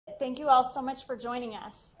Thank you all so much for joining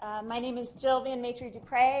us. My name is Jill Van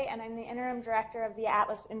Maitre-Dupre, and I'm the Interim Director of the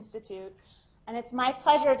Atlas Institute. And it's my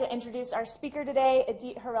pleasure to introduce our speaker today,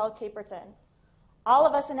 Idit Harel Caperton. All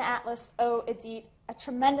of us in Atlas owe Idit a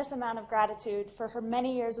tremendous amount of gratitude for her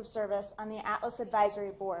many years of service on the Atlas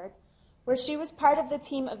Advisory Board, where she was part of the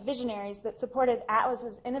team of visionaries that supported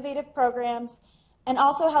Atlas's innovative programs and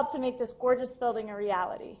also helped to make this gorgeous building a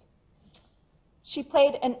reality. She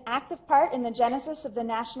played an active part in the genesis of the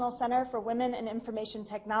National Center for Women in Information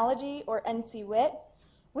Technology, or NCWIT,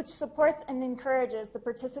 which supports and encourages the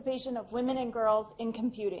participation of women and girls in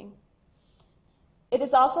computing. It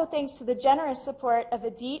is also thanks to the generous support of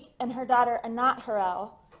Idit and her daughter Idit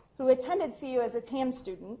Harel, who attended CU as a TAM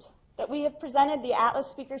student, that we have presented the Atlas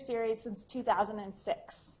Speaker Series since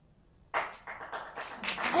 2006.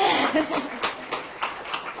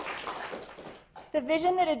 The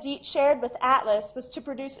vision that Idit shared with Atlas was to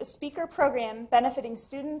produce a speaker program benefiting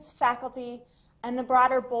students, faculty, and the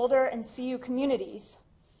broader Boulder and CU communities.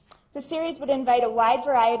 The series would invite a wide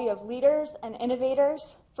variety of leaders and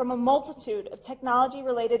innovators from a multitude of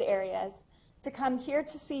technology-related areas to come here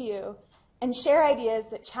to CU and share ideas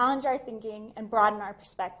that challenge our thinking and broaden our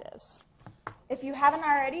perspectives. If you haven't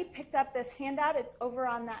already picked up this handout, it's over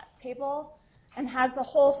on that table and has the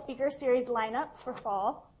whole speaker series lineup for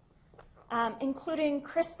fall, including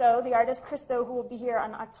Christo, the artist Christo, who will be here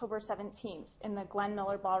on October 17th in the Glenn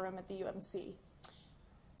Miller Ballroom at the UMC.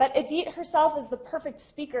 But Idit herself is the perfect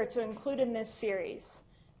speaker to include in this series.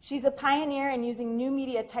 She's a pioneer in using new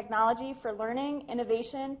media technology for learning,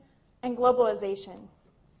 innovation, and globalization.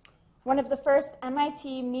 One of the first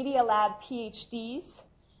MIT Media Lab Ph.D.s,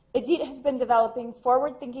 Idit has been developing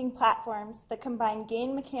forward-thinking platforms that combine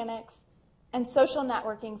game mechanics and social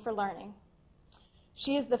networking for learning.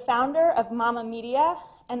 She is the founder of MaMaMedia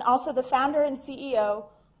and also the founder and CEO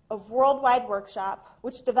of Worldwide Workshop,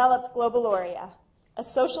 which developed Globaloria, a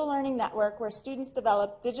social learning network where students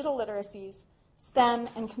develop digital literacies, STEM,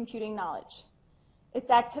 and computing knowledge. Its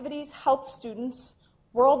activities help students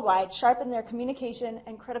worldwide sharpen their communication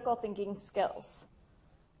and critical thinking skills.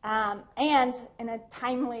 And in a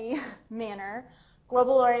timely manner,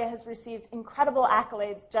 Globaloria has received incredible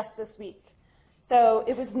accolades just this week. So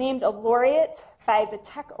it was named a laureate by the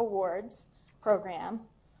Tech Awards program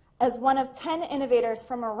as one of 10 innovators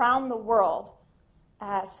from around the world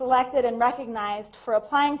selected and recognized for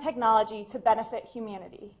applying technology to benefit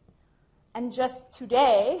humanity. And just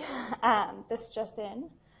today, this just in,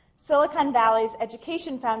 Silicon Valley's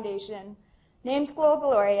Education Foundation named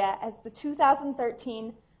Globaloria as the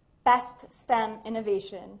 2013 Best STEM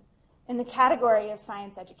Innovation in the category of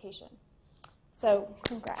science education. So,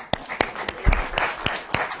 congrats.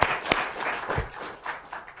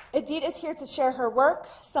 Idit is here to share her work,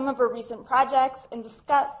 some of her recent projects, and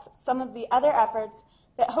discuss some of the other efforts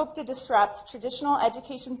that hope to disrupt traditional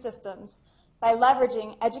education systems by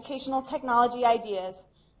leveraging educational technology ideas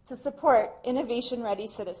to support innovation-ready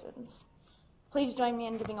citizens. Please join me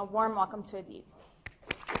in giving a warm welcome to Idit.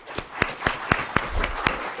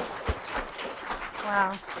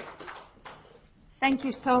 Wow. Thank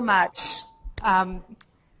you so much.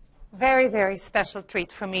 Very, very special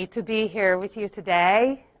treat for me to be here with you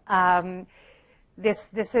today.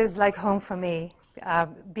 This is like home for me,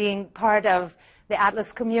 being part of the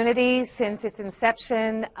Atlas community since its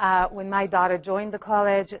inception. When my daughter joined the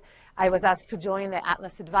college, I was asked to join the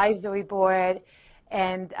Atlas Advisory Board,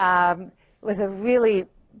 and it was a really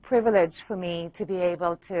privilege for me to be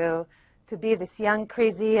able to be this young,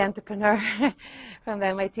 crazy entrepreneur from the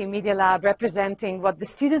MIT Media Lab representing what the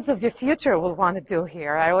students of the future will want to do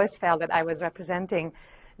here. I always felt that I was representing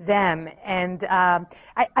them. And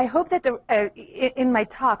I hope that in my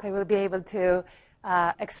talk I will be able to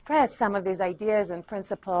express some of these ideas and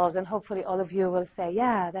principles, and hopefully all of you will say,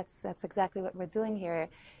 yeah, that's exactly what we're doing here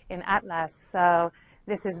in Atlas. So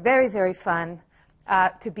this is very, very fun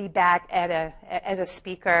to be back as a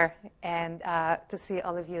speaker and to see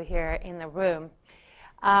all of you here in the room.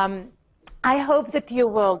 I hope that you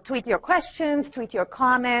will tweet your questions, tweet your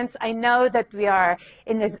comments. I know that we are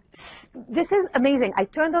in this is amazing. I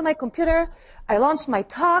turned on my computer, I launched my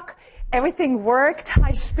talk, everything worked,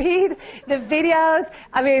 high speed, the videos.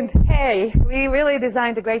 I mean, hey, we really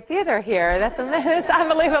designed a great theater here. That's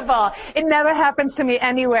unbelievable. It never happens to me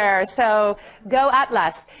anywhere, so go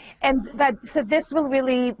Atlas. So this will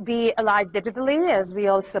really be alive digitally as we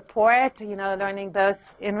all support, learning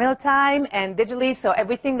both in real time and digitally. So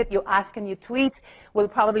everything that you ask and you tweet, we'll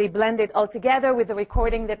probably blend it all together with the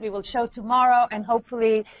recording that we will show tomorrow. And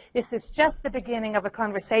hopefully this is just the beginning of a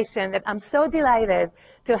conversation that I'm so delighted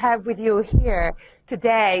to have with you here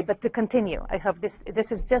today, but to continue. I hope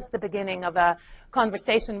this is just the beginning of a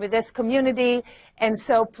conversation with this community. And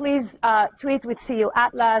so please tweet with CU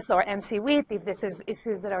Atlas or NCWIT if this is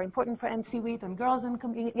issues that are important for NCWIT and girls and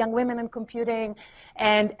young women in computing,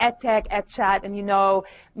 and EdTech, EdChat. And you know,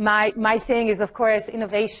 my thing is, of course,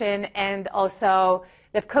 innovation, and also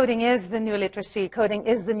that coding is the new literacy, coding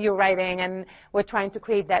is the new writing, and we're trying to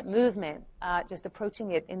create that movement, just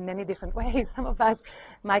approaching it in many different ways. Some of us,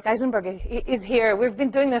 Mike Eisenberg is here. We've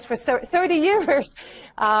been doing this for 30 years.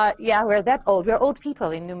 Yeah, we're that old. We're old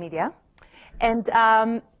people in new media. And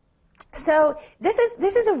so this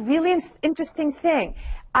is a really interesting thing.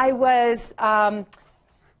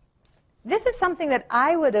 This is something that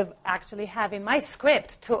I would have actually have in my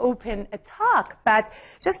script to open a talk, but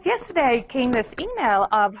just yesterday came this email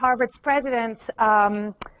of Harvard's president's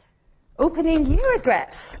opening year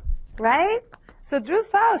address, right? So Drew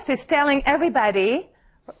Faust is telling everybody,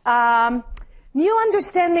 new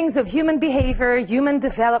understandings of human behavior, human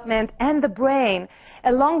development, and the brain,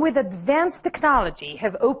 along with advanced technology,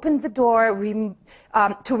 have opened the door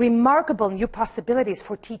to remarkable new possibilities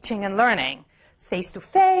for teaching and learning,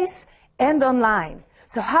 face-to-face, and online.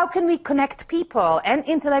 So how can we connect people and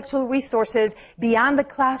intellectual resources beyond the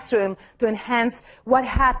classroom to enhance what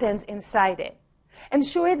happens inside it? And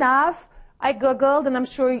sure enough, I Googled, and I'm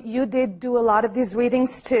sure you did do a lot of these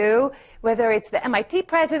readings too, whether it's the MIT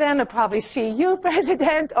president or probably CU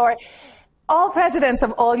president or all presidents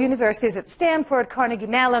of all universities at Stanford, Carnegie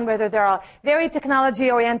Mellon, whether there are very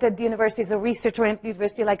technology-oriented universities or research-oriented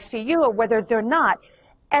universities like CU, or whether they're not.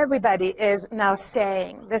 Everybody is now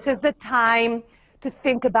saying this is the time to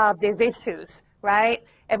think about these issues, right?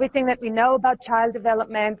 Everything that we know about child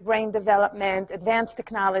development, brain development, advanced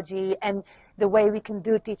technology, and the way we can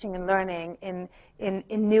do teaching and learning in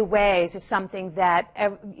new ways is something that,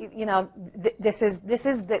 you know, this is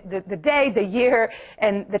the day, the year,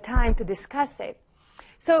 and the time to discuss it.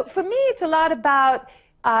 So for me, it's a lot about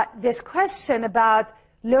this question about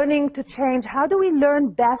learning to change. How do we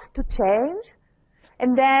learn best to change?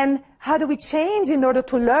 And then how do we change in order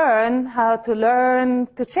to learn how to learn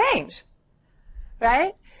to change,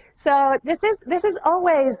 right? So this is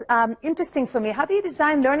always interesting for me. How do you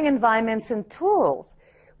design learning environments and tools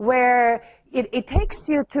where it takes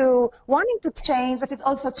you to wanting to change, but it's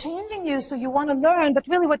also changing you, so you want to learn, but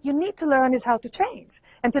really what you need to learn is how to change,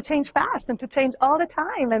 and to change fast, and to change all the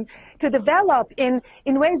time, and to develop in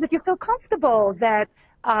ways that you feel comfortable that,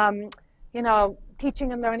 you know,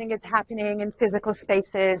 teaching and learning is happening in physical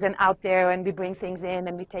spaces and out there, and we bring things in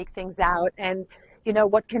and we take things out. And, you know,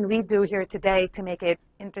 what can we do here today to make it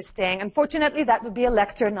interesting? Unfortunately, that would be a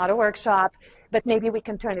lecture, not a workshop, but maybe we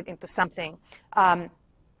can turn it into something.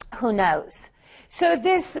 Who knows? So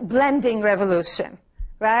this blending revolution,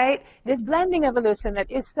 right? This blending evolution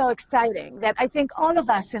that is so exciting, that I think all of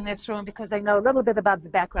us in this room, because I know a little bit about the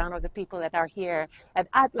background of the people that are here at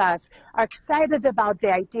Atlas, are excited about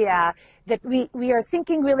the idea that we are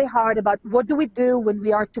thinking really hard about what do we do when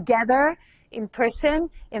we are together in person,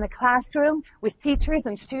 in a classroom, with teachers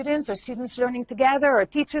and students, or students learning together, or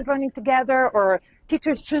teachers learning together, or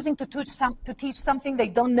teachers choosing to teach something they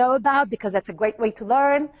don't know about, because that's a great way to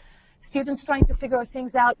learn. Students trying to figure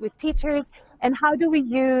things out with teachers, and how do we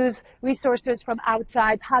use resources from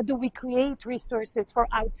outside? How do we create resources for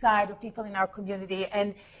outside of people in our community?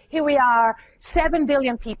 And here we are, 7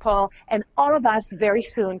 billion people, and all of us very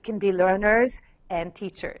soon can be learners and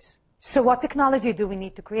teachers. So what technology do we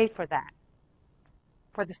need to create for that?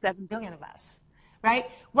 For the 7 billion of us, right?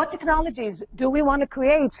 What technologies do we want to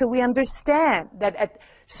create so we understand that at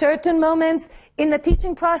certain moments in the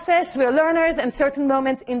teaching process, we're learners, and certain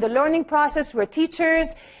moments in the learning process, we're teachers,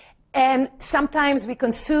 and sometimes we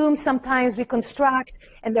consume, sometimes we construct,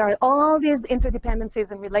 and there are all these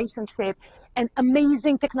interdependencies and relationships and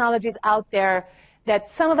amazing technologies out there that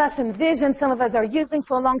some of us envision, some of us are using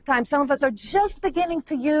for a long time, some of us are just beginning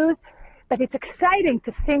to use, but it's exciting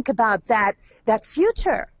to think about that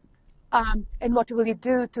future. And what will it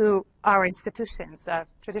do to our institutions,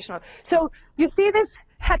 traditional? So you see this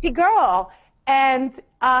happy girl, and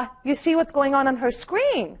you see what's going on her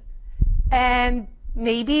screen. And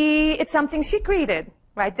maybe it's something she created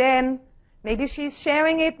right then. Maybe she's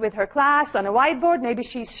sharing it with her class on a whiteboard. Maybe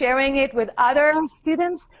she's sharing it with other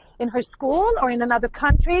students in her school or in another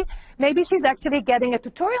country. Maybe she's actually getting a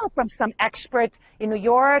tutorial from some expert in New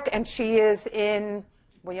York, and she is in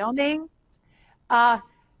Wyoming.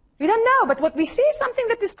 We don't know, but what we see is something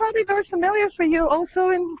that is probably very familiar for you also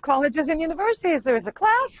in colleges and universities. There is a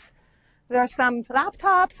class, there are some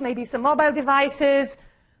laptops, maybe some mobile devices,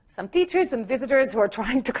 some teachers and visitors who are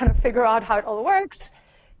trying to kind of figure out how it all works.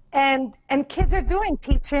 And kids are doing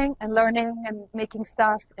teaching and learning and making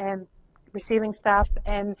stuff and receiving stuff.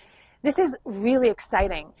 And this is really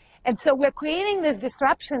exciting. And so we're creating these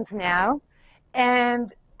disruptions now.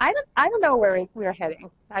 And I don't know where we're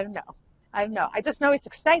heading. I don't know. I just know it's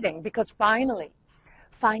exciting because finally,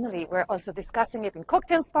 we're also discussing it in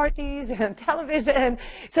cocktail parties and television.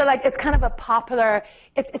 So like it's kind of a popular,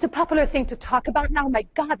 it's a popular thing to talk about now. My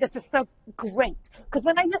God, this is so great. Because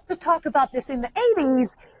when I used to talk about this in the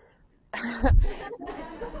 80s,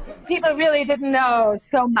 people really didn't know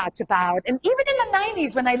so much about. And even in the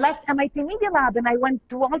 90s, when I left MIT Media Lab and I went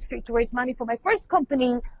to Wall Street to raise money for my first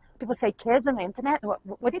company, people say, kids on the internet,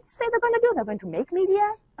 what did you say they're going to do? They're going to make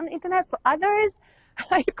media on the internet for others?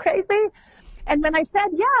 Are you crazy? And when I said,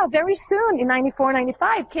 yeah, very soon, in 94,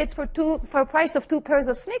 95, kids for a price of 2 pairs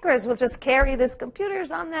of sneakers will just carry these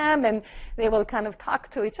computers on them, and they will kind of talk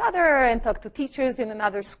to each other and talk to teachers in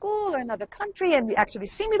another school or another country. And we actually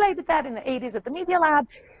simulated that in the 80s at the Media Lab.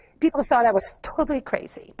 People thought I was totally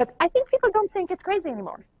crazy. But I think people don't think it's crazy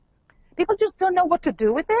anymore. People just don't know what to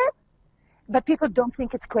do with it, but people don't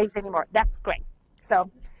think it's crazy anymore. That's great.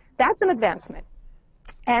 So that's an advancement.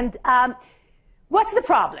 And what's the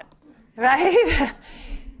problem? Right?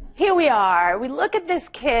 Here we are. We look at these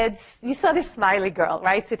kids. You saw this smiley girl,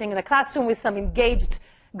 right? Sitting in a classroom with some engaged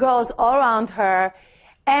girls all around her.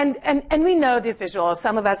 And we know these visuals.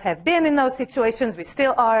 Some of us have been in those situations. We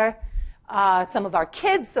still are. Some of our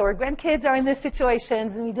kids or grandkids are in these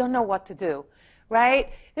situations, and we don't know what to do, right?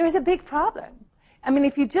 There is a big problem. I mean,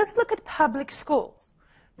 if you just look at public schools,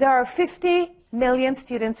 there are 50 million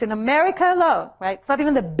students in America alone, right? It's not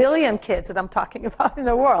even the billion kids that I'm talking about in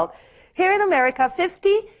the world. Here in America,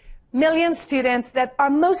 50 million students that are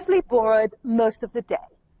mostly bored most of the day.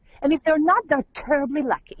 And if they're not, they're terribly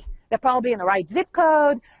lucky. They're probably in the right zip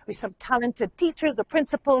code, with some talented teachers or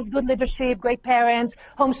principals, good leadership, great parents,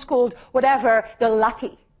 homeschooled, whatever. They're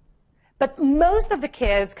lucky. But most of the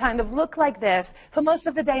kids kind of look like this for most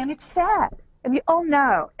of the day, and it's sad. And we all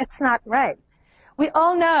know it's not right. We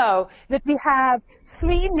all know that we have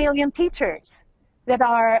 3 million teachers that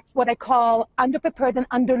are what I call underprepared and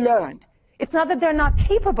underlearned. It's not that they're not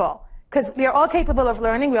capable, because we are all capable of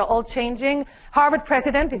learning. We are all changing. Harvard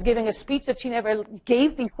president is giving a speech that she never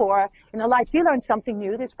gave before in her life. She learned something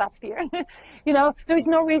new this past year. You know, there is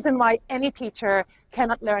no reason why any teacher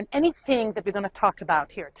cannot learn anything that we're going to talk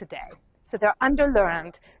about here today. So they're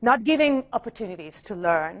underlearned, not giving opportunities to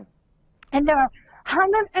learn. And there are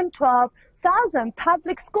 112,000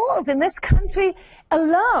 public schools in this country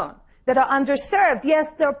alone that are underserved.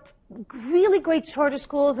 Yes, there are really great charter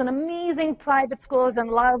schools and amazing private schools and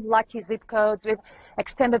a lot of lucky zip codes with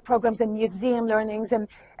extended programs and museum learnings and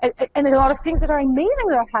a lot of things that are amazing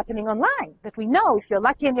that are happening online that we know. If you're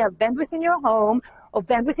lucky and you have bandwidth in your home or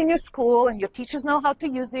bandwidth in your school and your teachers know how to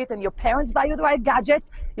use it and your parents buy you the right gadgets,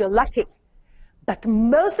 you're lucky. But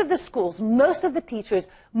most of the schools, most of the teachers,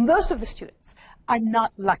 most of the students are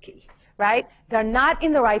not lucky, right? They're not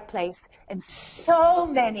in the right place. And so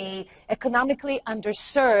many economically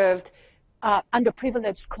underserved,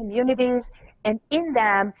 underprivileged communities. And in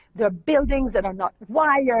them, there are buildings that are not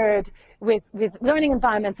wired, with learning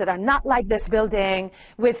environments that are not like this building,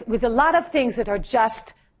 with a lot of things that are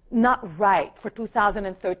just not right for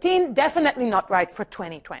 2013, definitely not right for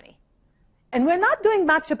 2020. And we're not doing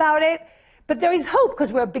much about it. But there is hope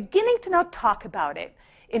because we're beginning to now talk about it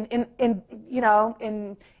in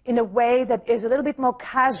a way that is a little bit more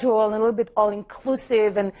casual and a little bit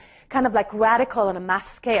all-inclusive and kind of like radical on a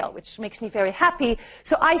mass scale, which makes me very happy.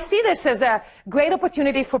 So I see this as a great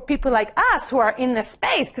opportunity for people like us who are in this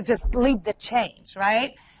space to just lead the change,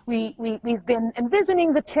 right? We've been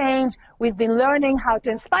envisioning the change. We've been learning how to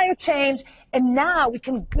inspire change. And now we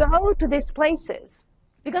can go to these places.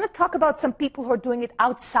 We're going to talk about some people who are doing it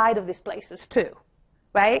outside of these places too,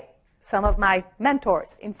 right? Some of my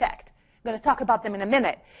mentors, in fact. I'm going to talk about them in a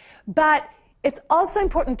minute. But it's also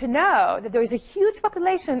important to know that there is a huge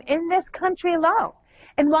population in this country alone.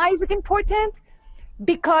 And why is it important?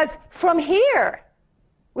 Because from here,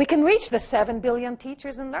 we can reach the 7 billion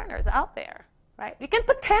teachers and learners out there, right? We can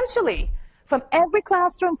potentially, from every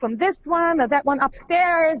classroom, from this one or that one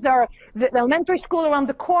upstairs, or the elementary school around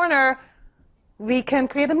the corner, we can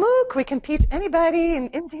create a MOOC. We can teach anybody in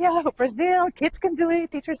India or Brazil. Kids can do it.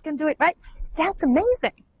 Teachers can do it, right? That's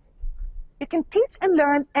amazing. You can teach and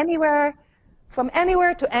learn anywhere, from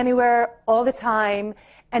anywhere to anywhere, all the time.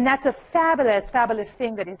 And that's a fabulous, fabulous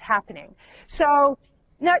thing that is happening. So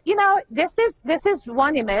now, you know, this is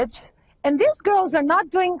one image. And these girls are not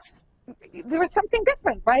doing, there is something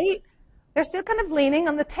different, right? They're still kind of leaning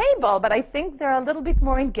on the table, but I think they're a little bit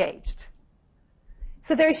more engaged.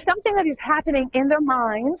 So there is something that is happening in their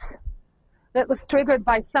minds that was triggered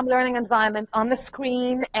by some learning environment on the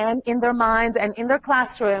screen and in their minds and in their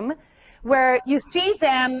classroom, where you see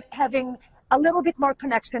them having a little bit more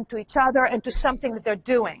connection to each other and to something that they're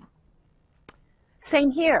doing.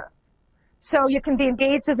 Same here. So you can be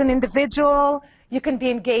engaged as an individual, you can be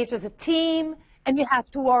engaged as a team, and you have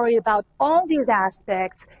to worry about all these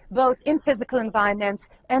aspects, both in physical environments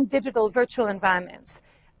and digital virtual environments.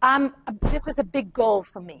 This is a big goal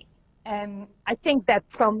for me. And I think that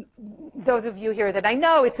from those of you here that I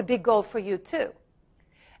know, it's a big goal for you too.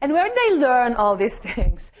 And where they learn all these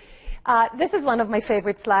things, this is one of my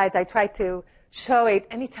favorite slides. I try to show it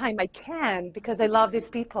anytime I can because I love these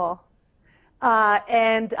people.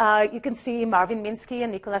 You can see Marvin Minsky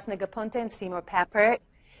and Nicholas Negroponte and Seymour Papert.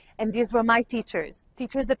 And these were my teachers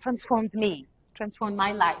that transformed me, transformed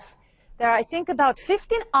my life. There are, I think, about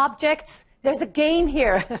 15 objects. There's a game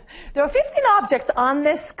here. There are 15 objects on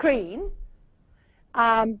this screen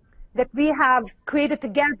that we have created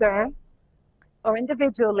together or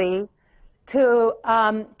individually to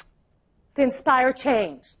inspire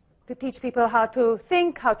change, to teach people how to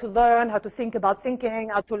think, how to learn, how to think about thinking,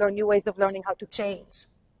 how to learn new ways of learning, how to change.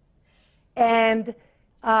 And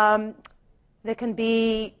there can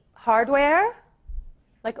be hardware,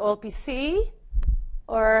 like OLPC,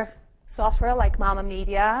 or software like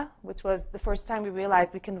MaMaMedia, which was the first time we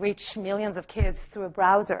realized we can reach millions of kids through a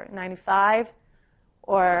browser in '95,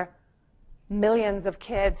 or millions of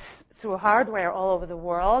kids through hardware all over the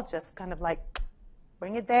world, just kind of like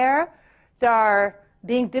bring it there. There are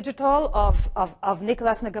Being Digital of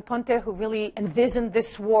Nicholas Negroponte, who really envisioned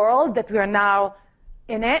this world that we are now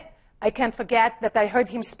in it. I can't forget that I heard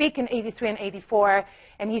him speak in '83 and '84,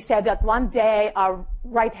 and he said that one day our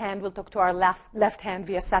right hand will talk to our left hand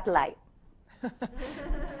via satellite.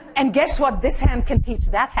 And guess what? This hand can teach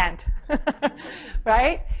that hand,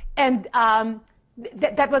 right? And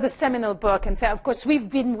that was a seminal book. And so, of course, we've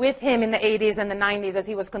been with him in the '80s and the '90s as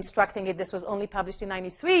he was constructing it. This was only published in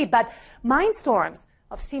 '93. But Mindstorms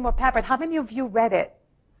of Seymour Papert, how many of you read it?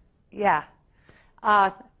 Yeah.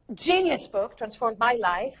 Genius book, transformed my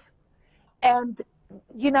life. And,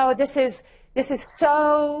 you know, this is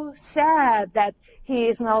so sad that he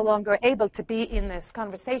is no longer able to be in this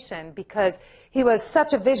conversation, because he was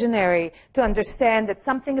such a visionary to understand that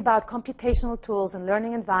something about computational tools and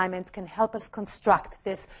learning environments can help us construct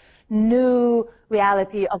this new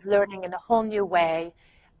reality of learning in a whole new way.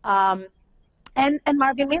 And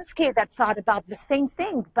Marvin Minsky that thought about the same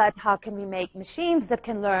thing, but how can we make machines that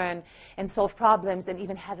can learn and solve problems and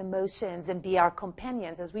even have emotions and be our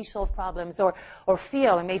companions as we solve problems, or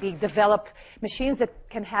feel, and maybe develop machines that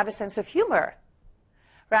can have a sense of humor,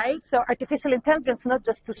 right? So artificial intelligence, not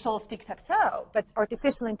just to solve tic-tac-toe, but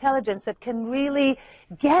artificial intelligence that can really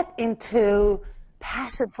get into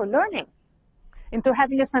passion for learning, into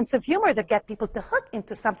having a sense of humor that get people to hook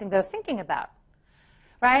into something they're thinking about.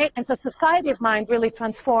 Right? And so Society of Mind really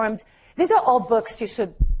transformed. These are all books you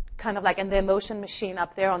should kind of like, and the Emotion Machine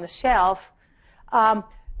up there on the shelf.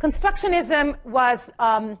 Constructionism was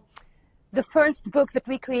the first book that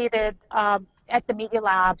we created at the Media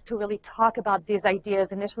Lab to really talk about these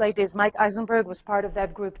ideas, initial ideas. Mike Eisenberg was part of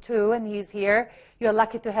that group too, and he's here. You're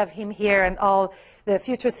lucky to have him here and all the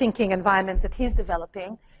future thinking environments that he's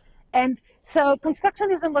developing. And so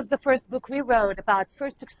Constructionism was the first book we wrote about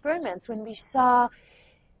first experiments when we saw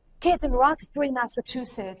kids in Roxbury,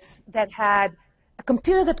 Massachusetts, that had a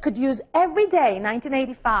computer that could use every day in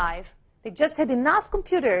 1985. They just had enough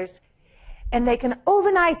computers, and they can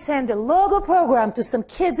overnight send a logo program to some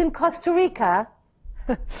kids in Costa Rica.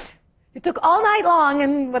 It took all night long,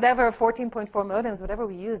 and whatever, 14.4 modems, whatever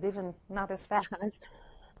we used, even not as fast.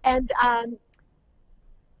 And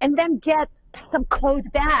then get some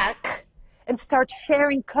code back and start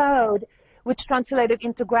sharing code, which translated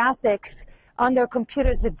into graphics on their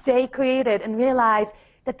computers that they created, and realize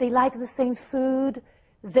that they like the same food,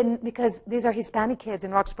 because these are Hispanic kids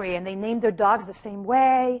in Roxbury, and they name their dogs the same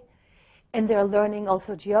way, and they're learning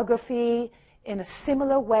also geography in a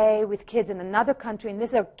similar way with kids in another country. And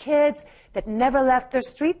these are kids that never left their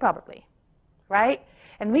street, probably, right?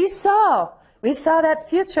 And we saw that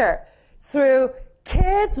future through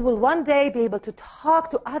kids will one day be able to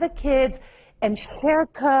talk to other kids and share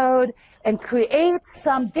code and create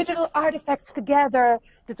some digital artifacts together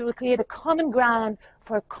that will create a common ground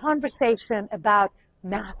for a conversation about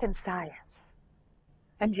math and science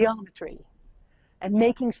and geometry and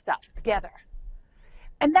making stuff together.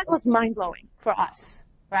 And that was mind-blowing for us,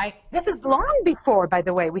 right? This is long before, by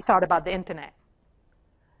the way, we thought about the internet,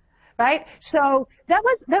 right? So that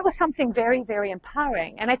was something very, very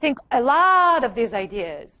empowering. And I think a lot of these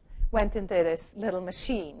ideas went into this little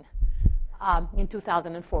machine in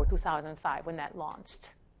 2004, 2005, when that launched.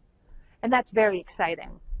 And that's very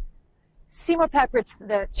exciting. Seymour Papert,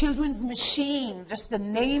 The Children's Machine, just the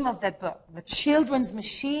name of that book, The Children's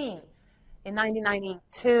Machine, in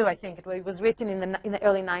 1992, I think it was written in the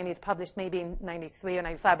early 90s, published maybe in 93 or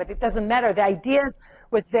 95, but it doesn't matter. The ideas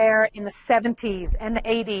were there in the 70s and the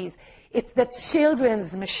 80s. It's the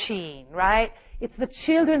children's machine, right? It's the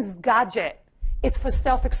children's gadget. It's for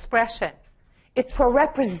self-expression. It's for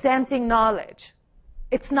representing knowledge.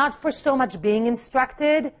 It's not for so much being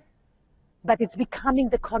instructed, but it's becoming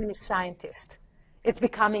the cognitive scientist. It's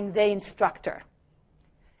becoming the instructor.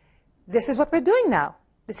 This is what we're doing now.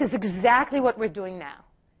 This is exactly what we're doing now.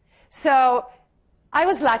 So I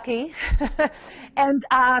was lucky. And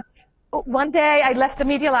one day I left the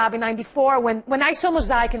Media Lab in 94. When I saw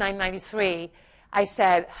Mosaic in 1993, I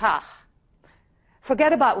said,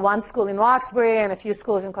 forget about one school in Roxbury and a few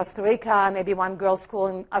schools in Costa Rica, maybe one girls' school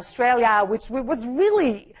in Australia, which was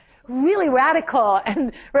really, really radical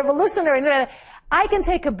and revolutionary. I can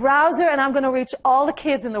take a browser and I'm going to reach all the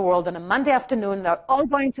kids in the world on a Monday afternoon. They're all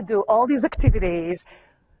going to do all these activities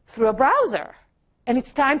through a browser. And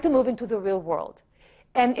it's time to move into the real world.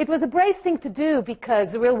 And it was a brave thing to do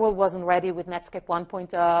because the real world wasn't ready with Netscape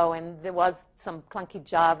 1.0 and there was some clunky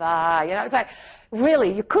Java. You know, it's like,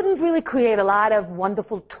 really, you couldn't really create a lot of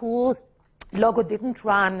wonderful tools. Logo didn't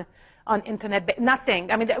run on internet,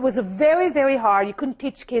 nothing. I mean, it was very, very hard. You couldn't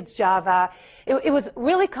teach kids Java. It was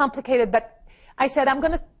really complicated, but I said, I'm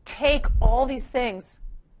going to take all these things,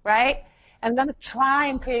 right? I'm going to try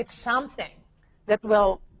and create something that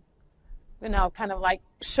will, you know, kind of like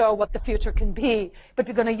show what the future can be. But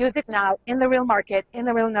we're going to use it now in the real market, in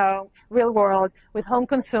the real world, with home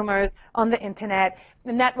consumers on the internet.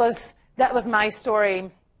 And that was my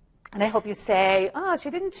story. And I hope you say, oh, she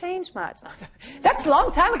didn't change much. That's a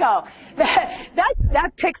long time ago.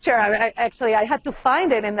 That picture, I had to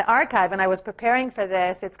find it in the archive, and I was preparing for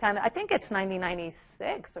this. It's kind of, I think it's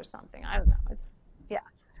 1996 or something. I don't know. Yeah.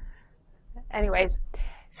 Anyways,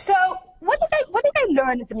 so what did I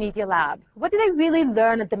learn at the Media Lab? What did I really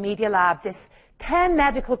learn at the Media Lab? This 10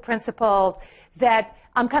 magical principles that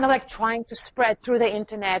I'm kind of like trying to spread through the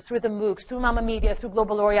internet, through the MOOCs, through MaMaMedia, through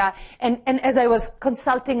Globaloria. And as I was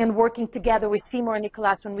consulting and working together with Seymour and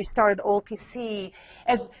Nicholas when we started All PC,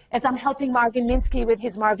 as I'm helping Marvin Minsky with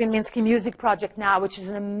his Marvin Minsky Music Project now, which is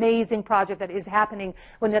an amazing project that is happening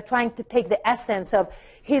when they're trying to take the essence of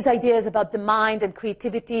his ideas about the mind and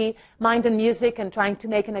creativity, mind and music, and trying to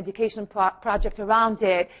make an education project around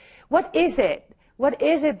it. What is it? What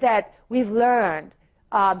is it that we've learned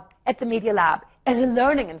at the Media Lab as a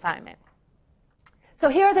learning environment? So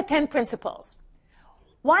here are the 10 principles.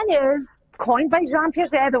 One is coined by Jean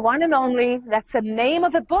Piaget, the one and only. That's the name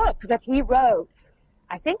of a book that he wrote,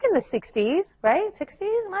 I think in the 60s, right?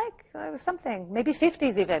 60s, Mike? Something, maybe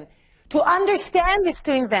 50s even. To understand is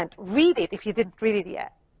to invent. Read it if you didn't read it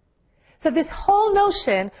yet. So this whole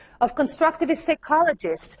notion of constructivist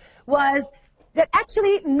psychologists was that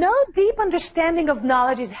actually no deep understanding of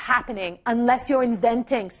knowledge is happening unless you're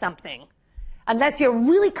inventing something. Unless you're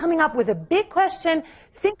really coming up with a big question,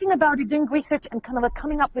 thinking about it, doing research, and kind of like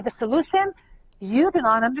coming up with a solution, you do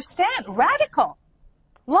not understand. Radical.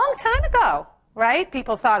 Long time ago, right?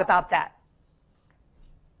 People thought about that.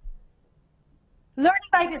 Learning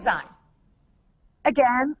by design.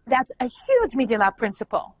 Again, that's a huge Media Lab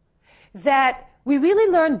principle. That we really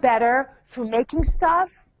learn better through making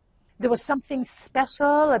stuff. There was something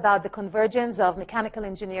special about the convergence of mechanical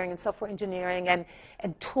engineering and software engineering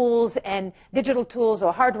and tools and digital tools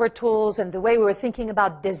or hardware tools and the way we were thinking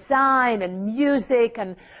about design and music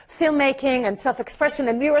and filmmaking and self-expression.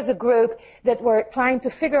 And we were the group that were trying to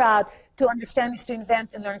figure out to understand is to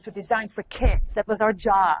invent and learn through design for kids. That was our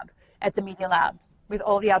job at the Media Lab with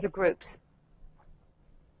all the other groups.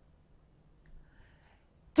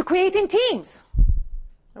 To creating teams,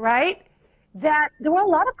 right? That there were a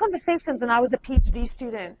lot of conversations when I was a PhD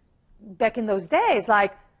student back in those days,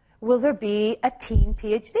 like, will there be a team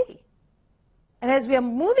PhD? And as we are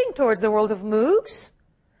moving towards the world of MOOCs,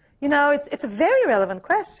 you know, it's a very relevant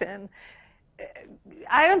question.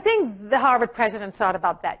 I don't think the Harvard president thought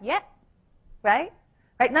about that yet, right?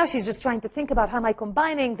 Right now she's just trying to think about how am I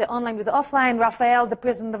combining the online with the offline. Raphael, the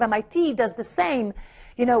president of MIT, does the same.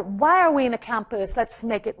 You know, why are we in a campus? Let's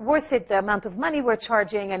make it worth it, the amount of money we're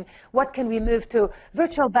charging, and what can we move to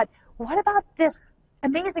virtual? But what about this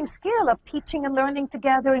amazing skill of teaching and learning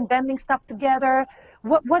together, inventing stuff together?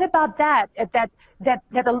 What about that?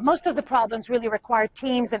 That most of the problems really require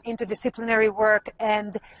teams and interdisciplinary work,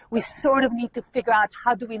 and we sort of need to figure out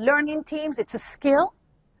how do we learn in teams. It's a skill,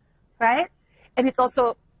 right? And it's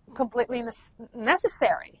also completely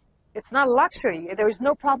necessary. It's not a luxury. There is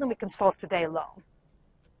no problem we can solve today alone.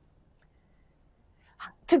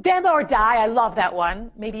 To demo or die, I love that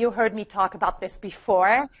one. Maybe you heard me talk about this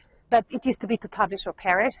before, but it used to be to publish or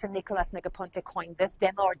perish, and Nicolas Negroponte coined this,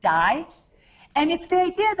 demo or die. And it's the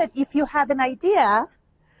idea that if you have an idea,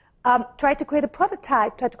 try to create a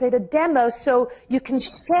prototype, try to create a demo so you can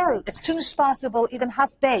share it as soon as possible, even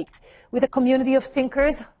half-baked, with a community of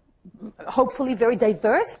thinkers, hopefully very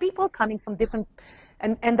diverse people coming from different,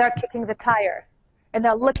 and they're kicking the tire. And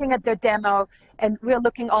they're looking at their demo, and we're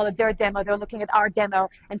looking all at their demo, they're looking at our demo,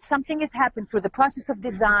 and something has happened through the process of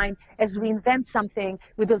design. As we invent something,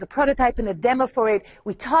 we build a prototype and a demo for it,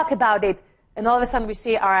 we talk about it, and all of a sudden we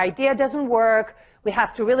see our idea doesn't work, we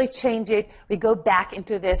have to really change it, we go back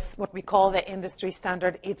into this, what we call the industry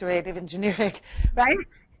standard iterative engineering, right?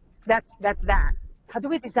 That's that. How do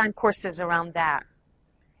we design courses around that?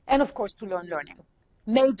 And of course, to learn learning.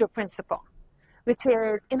 Major principle, which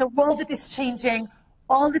is in a world that is changing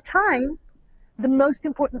all the time, the most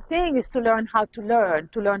important thing is to learn how to learn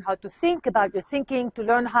how to think about your thinking, to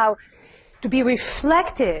learn how to be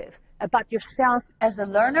reflective about yourself as a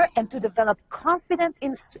learner, and to develop confidence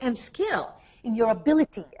and skill in your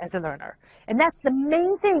ability as a learner. And that's the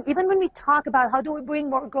main thing. Even when we talk about how do we bring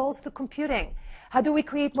more girls to computing, how do we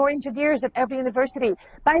create more engineers at every university.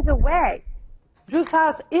 By the way, Drew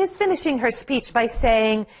Faust is finishing her speech by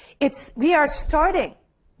saying, we're starting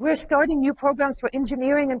new programs for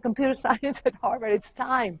engineering and computer science at Harvard. It's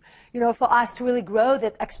time, for us to really grow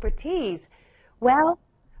that expertise. Well,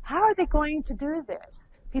 how are they going to do this?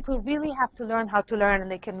 People really have to learn how to learn, and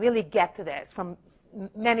they can really get to this from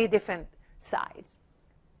many different sides.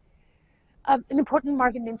 An important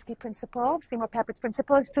Marvin Minsky principle, Seymour Papert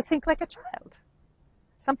principle, is to think like a child.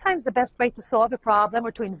 Sometimes the best way to solve a problem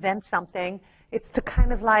or to invent something is to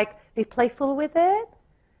kind of like be playful with it,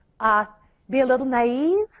 be a little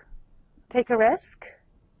naive, take a risk,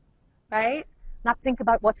 right? Not think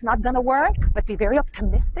about what's not going to work, but be very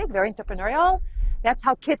optimistic, very entrepreneurial. That's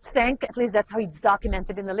how kids think. At least that's how it's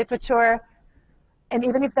documented in the literature. And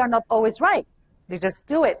even if they're not always right, they just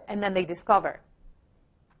do it, and then they discover.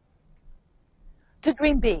 To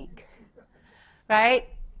dream big, right?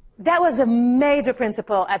 That was a major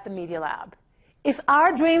principle at the Media Lab. If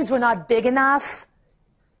our dreams were not big enough,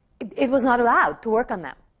 it was not allowed to work on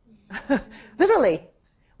them. Literally.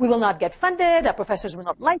 We will not get funded, our professors will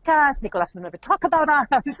not like us, Nicolas will never talk about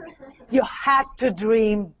us. You had to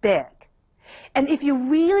dream big. And if you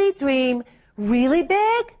really dream really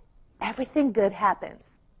big, everything good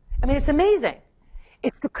happens. I mean, it's amazing.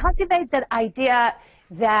 It's to cultivate that idea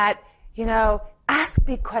that, ask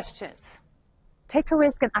big questions. Take a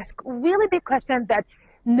risk and ask really big questions that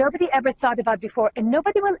nobody ever thought about before, and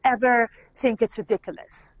nobody will ever think it's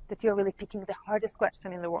ridiculous, that you're really picking the hardest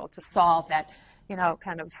question in the world to solve, that,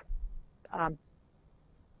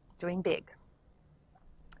 doing big.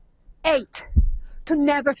 8, to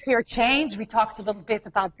never fear change. We talked a little bit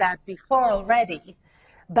about that before already,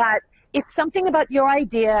 but if something about your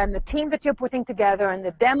idea and the team that you're putting together and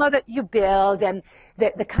the demo that you build and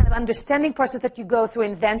the kind of understanding process that you go through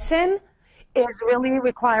invention is really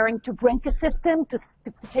requiring to break a system, to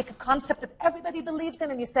take a concept that everybody believes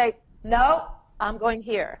in, and you say, no, I'm going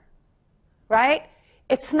here, right?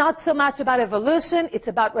 It's not so much about evolution, it's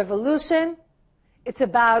about revolution. It's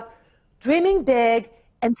about dreaming big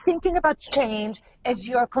and thinking about change as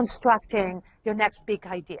you're constructing your next big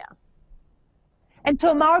idea. And to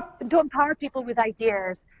empower people with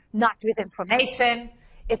ideas, not with information.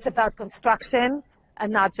 It's about construction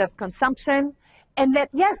and not just consumption. And that,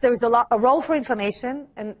 yes, there is a role for information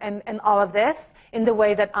and all of this in the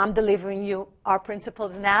way that I'm delivering you our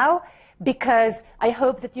principles now, because I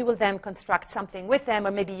hope that you will then construct something with them,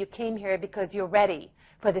 or maybe you came here because you're ready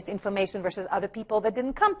for this information versus other people that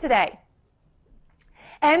didn't come today.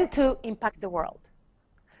 And to impact the world.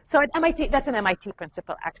 So at MIT, that's an MIT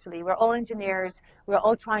principle, actually. We're all engineers. We're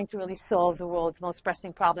all trying to really solve the world's most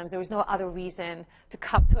pressing problems. There is no other reason to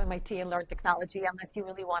come to MIT and learn technology unless you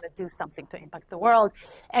really want to do something to impact the world.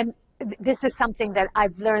 And this is something that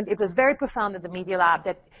I've learned. It was very profound at the Media Lab,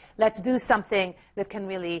 that let's do something that can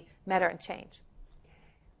really matter and change.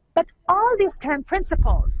 But all these 10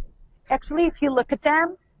 principles, actually, if you look at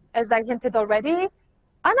them, as I hinted already,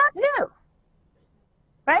 are not new,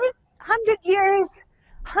 right? 100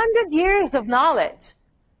 years of knowledge.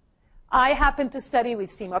 I happened to study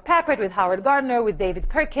with Seymour Papert, with Howard Gardner, with David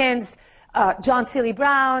Perkins, John Seeley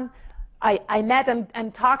Brown. I met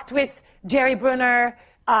and talked with Jerry Brunner,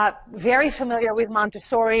 very familiar with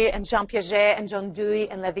Montessori and Jean Piaget and John Dewey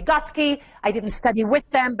and Lev Vygotsky. I didn't study with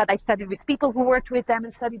them, but I studied with people who worked with them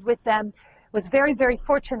and studied with them. was very, very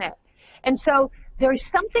fortunate. And so there is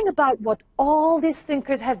something about what all these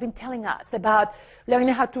thinkers have been telling us about learning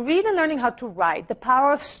how to read and learning how to write, the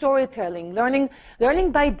power of storytelling, learning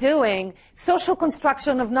by doing, social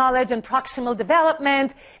construction of knowledge and proximal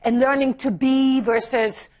development, and learning to be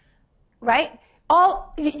versus, right?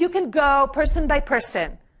 You can go person by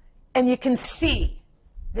person, and you can see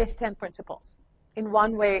these 10 principles in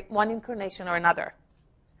one way, one incarnation or another.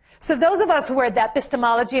 So those of us who were at the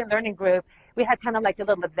epistemology and learning group, we had kind of like a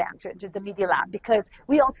little advantage at the Media Lab because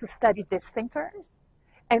we also studied these thinkers,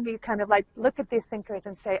 and we kind of like look at these thinkers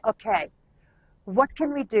and say, okay, what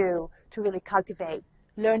can we do to really cultivate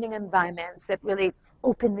learning environments that really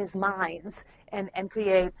open these minds and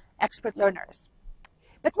create expert learners?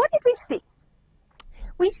 But what did we see?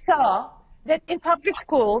 We saw that in public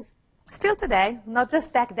schools, still today, not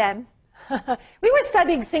just back then, we were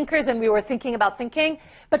studying thinkers and we were thinking about thinking,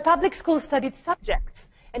 but public schools studied subjects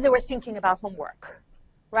and they were thinking about homework,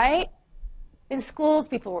 right? In schools,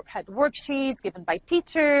 people had worksheets given by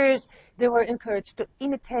teachers. They were encouraged to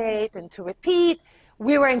imitate and to repeat.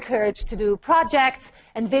 We were encouraged to do projects,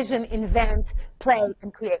 envision, invent, play,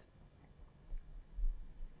 and create.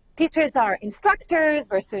 Teachers are instructors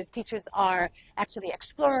versus teachers are actually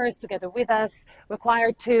explorers together with us. We're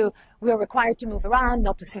required to move around,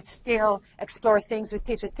 not to sit still, explore things with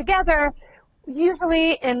teachers together.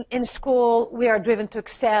 Usually in school, we are driven to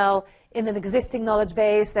excel in an existing knowledge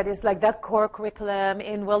base that is like that core curriculum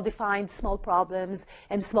in well-defined small problems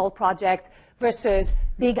and small projects versus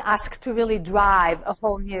being asked to really drive a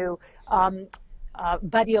whole new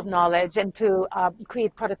body of knowledge and to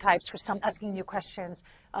create prototypes for asking new questions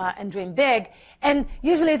and dream big. And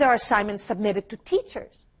usually there are assignments submitted to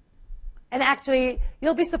teachers. And actually,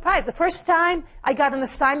 you'll be surprised. The first time I got an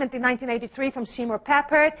assignment in 1983 from Seymour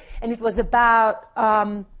Papert, and it was about,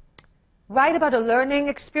 write about a learning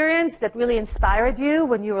experience that really inspired you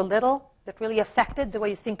when you were little, that really affected the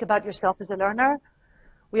way you think about yourself as a learner.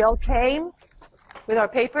 We all came with our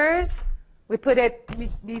papers. We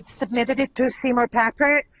submitted it to Seymour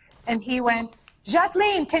Papert, and he went,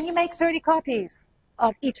 Jacqueline, can you make 30 copies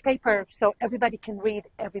of each paper so everybody can read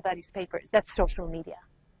everybody's papers? That's social media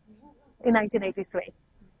in 1983,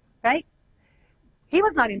 right? He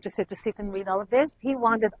was not interested to sit and read all of this. He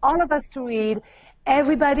wanted all of us to read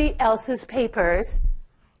everybody else's papers,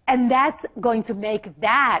 and that's going to make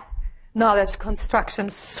that knowledge construction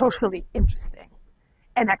socially interesting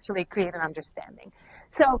and actually create an understanding.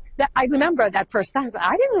 So I remember that first time,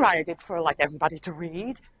 I didn't write it for like everybody to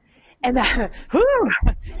read. And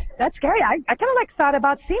that's scary. I kind of like thought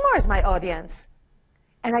about Seymour as my audience.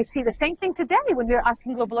 And I see the same thing today when we're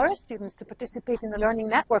asking global era students to participate in a learning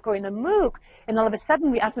network or in a MOOC, and all of a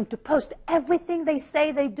sudden we ask them to post everything they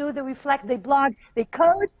say, they do, they reflect, they blog, they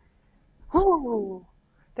code. Ooh,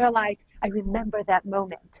 they're like, I remember that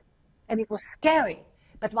moment. And it was scary.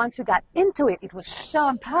 But once we got into it, it was so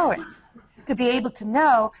empowering to be able to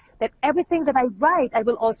know that everything that I write, I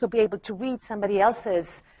will also be able to read somebody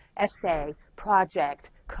else's essay,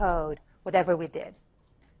 project, code, whatever we did.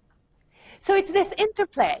 So it's this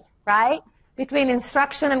interplay, right, between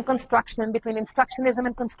instruction and construction, between instructionism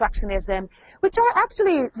and constructionism, which are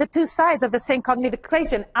actually the two sides of the same cognitive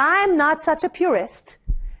equation. I'm not such a purist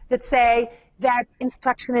that say that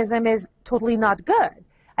instructionism is totally not good.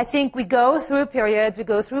 I think we go through periods, we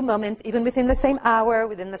go through moments, even within the same hour,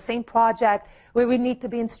 within the same project, where we need to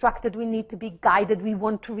be instructed, we need to be guided, we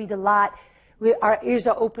want to read a lot, our ears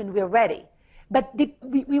are open, we're ready. But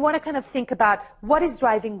we want to kind of think about what is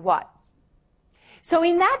driving what. So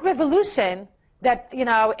in that revolution, that, you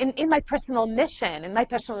know, in my personal mission, in my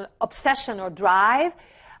personal obsession or drive,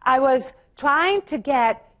 I was trying to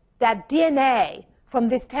get that DNA from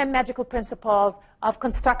these 10 magical principles of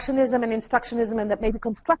constructionism and instructionism, and that maybe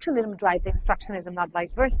constructionism drives instructionism, not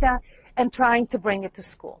vice versa, and trying to bring it to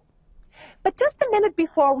school. But just a minute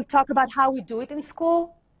before we talk about how we do it in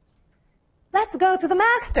school, let's go to the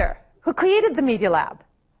master who created the Media Lab.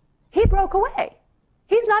 He broke away.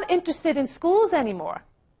 He's not interested in schools anymore,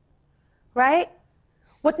 right?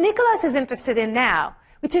 What Nicholas is interested in now,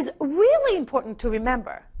 which is really important to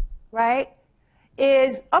remember, right,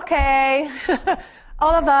 is, okay,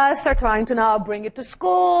 all of us are trying to now bring it to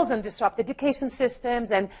schools and disrupt education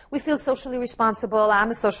systems, and we feel socially responsible. I'm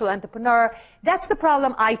a social entrepreneur. That's the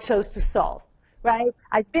problem I chose to solve, right?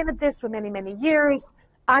 I've been at this for many, many years.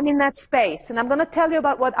 I'm in that space, and I'm going to tell you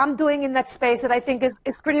about what I'm doing in that space that I think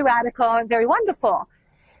is pretty radical and very wonderful.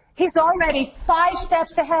 He's already 5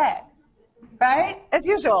 steps ahead, right, as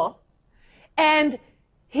usual. And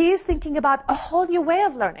he's thinking about a whole new way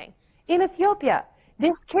of learning. In Ethiopia,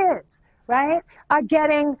 these kids, right, are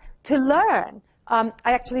getting to learn I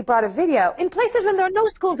actually brought a video. In places when there are no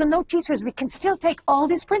schools and no teachers, we can still take all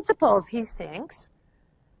these principles, he thinks.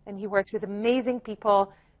 And he works with amazing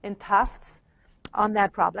people in Tufts on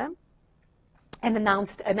that problem, and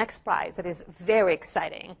announced an X Prize that is very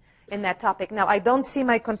exciting in that topic. Now, I don't see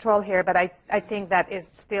my control here, but I think that is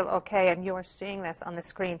still okay, and you are seeing this on the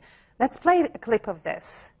screen. Let's play a clip of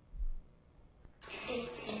this.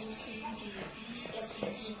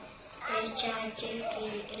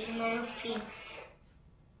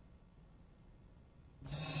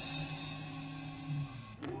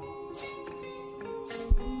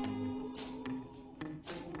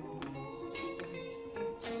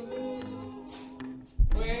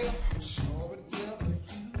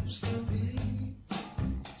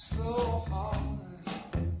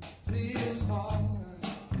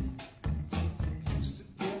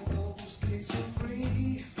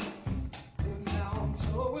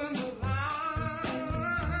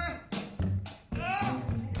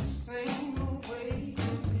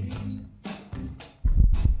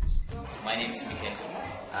 My name is Mikhail.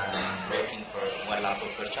 I'm working for One Laptop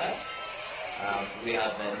Per Child. We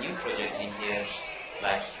have a new project in here,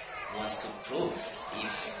 like wants to prove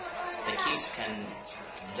if the kids can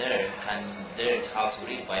learn how to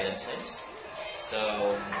read by themselves.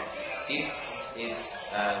 So this is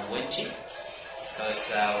Wenchi. So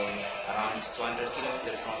it's around 200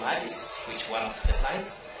 kilometers from Addis, which one of the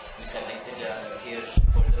sites we selected here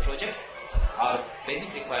for the project. Our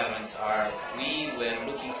basic requirements are we were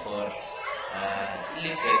looking for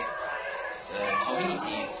illiterate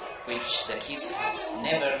community which the kids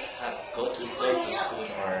never have go to school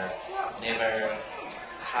or never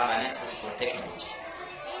have an access for technology.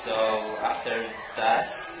 So after that,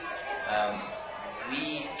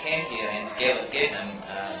 we came here and gave them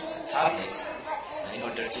tablets in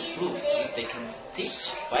order to prove if they can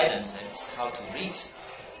teach by themselves how to read.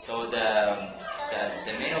 So the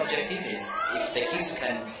main objective is if the kids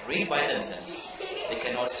can read by themselves, they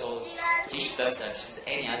can also teach themselves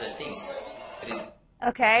any other things.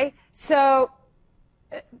 Okay, so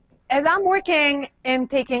as I'm working in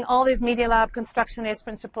taking all these Media Lab constructionist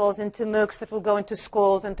principles into MOOCs that will go into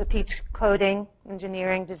schools and to teach coding,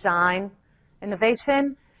 engineering, design,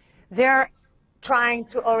 innovation, they're trying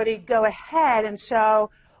to already go ahead and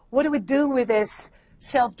show what do we do with this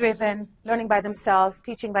self-driven, learning by themselves,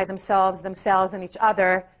 teaching by themselves and each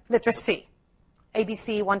other, literacy,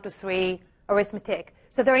 ABC, 1 to 3, arithmetic.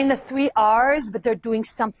 So they're in the 3 R's, but they're doing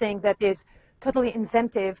something that is totally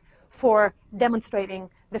inventive for demonstrating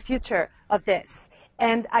the future of this.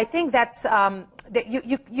 And I think that's, that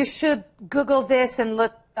you should Google this and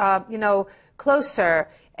look closer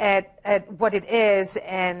at what it is.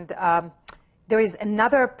 And there is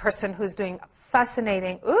another person who's doing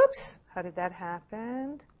fascinating, oops, how did that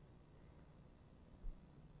happen?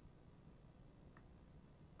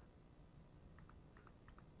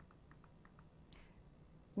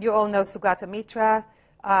 You all know Sugata Mitra,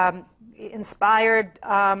 inspired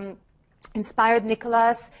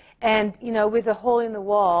Nicholas, and with the hole in the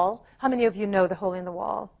wall. How many of you know the hole in the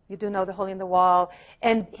wall? You do know the hole in the wall.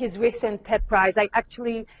 And his recent TED Prize, I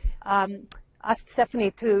actually asked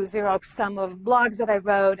Stephanie to zero up some of blogs that I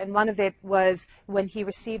wrote, and one of it was when he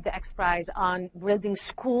received the X Prize on building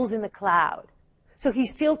schools in the cloud. So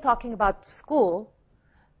he's still talking about school.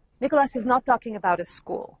 Nicholas is not talking about a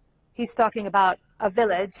school. He's talking about a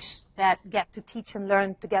village that get to teach and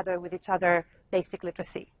learn together with each other basic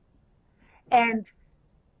literacy. And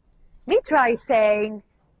Mitra is saying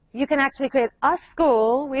you can actually create a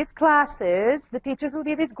school with classes. The teachers will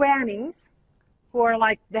be these grannies who are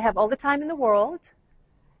like, they have all the time in the world,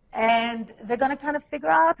 and they're going to kind of figure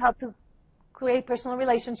out how to create personal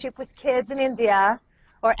relationship with kids in India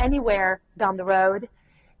or anywhere down the road.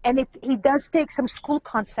 And he does take some school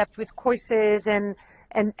concept with courses and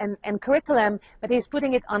curriculum, but he's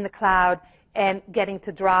putting it on the cloud and getting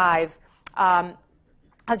to drive.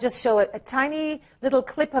 I'll just show a tiny little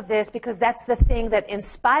clip of this because that's the thing that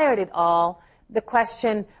inspired it all. The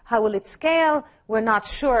question, how will it scale? We're not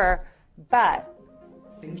sure, but...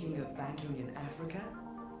 Thinking of banking in Africa?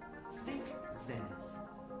 Think Zenith.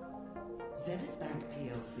 Zenith Bank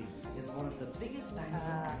PLC is one of the biggest banks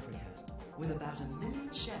in Africa, with about 1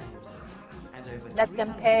 million shareholders and over let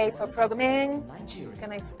them pay for programming.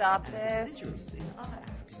 Can I stop this? Subsidiaries in other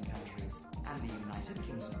African countries and the United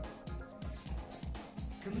Kingdom.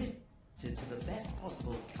 Committed to the best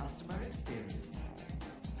possible customer experience.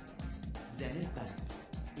 Zenith Bank,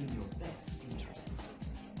 in your best interest.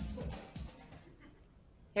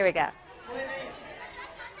 Here we go.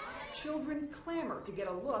 Children clamor to get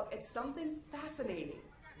a look at something fascinating.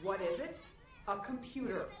 What is it? A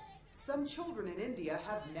computer. Some children in India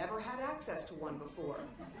have never had access to one before.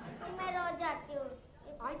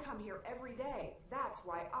 I come here every day. That's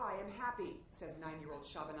why I am happy, says 9-year-old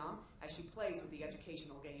Shabanam as she plays with the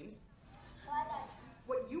educational games.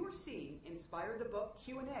 What you are seeing inspired the book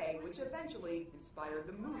Q&A, which eventually inspired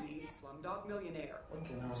the movie Slumdog Millionaire. What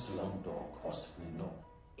can our slumdog possibly know?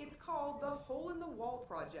 It's called the Hole in the Wall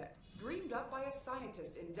Project, dreamed up by a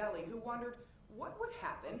scientist in Delhi who wondered what would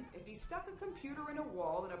happen if he stuck a computer in a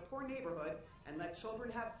wall in a poor neighborhood and let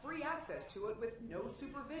children have free access to it with no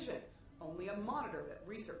supervision, only a monitor that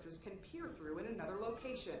researchers can peer through in another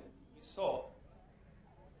location. We saw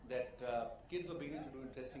that kids were beginning to do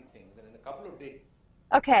interesting things, and in a couple of days.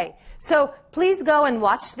 Okay, so please go and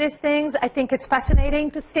watch these things. I think it's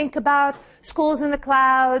fascinating to think about schools in the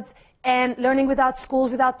clouds and learning without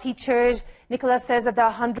schools, without teachers. Nicholas says that there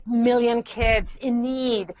are 100 million kids in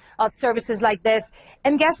need of services like this.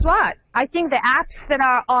 And guess what? I think the apps that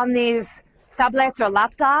are on these tablets or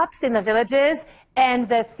laptops in the villages and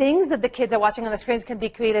the things that the kids are watching on the screens can be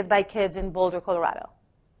created by kids in Boulder, Colorado.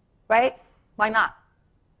 Right? Why not?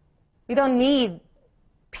 We don't need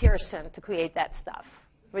Pearson to create that stuff.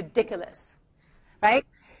 Ridiculous. Right?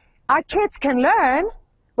 Our kids can learn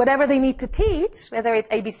whatever they need to teach, whether it's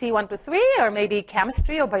ABC 1 to 3 or maybe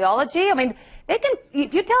chemistry or biology. I mean, they can,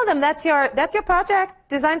 if you tell them that's your project,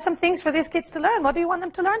 design some things for these kids to learn. What do you want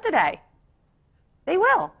them to learn today? They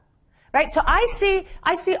will. Right? So I see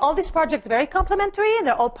all these projects very complementary, and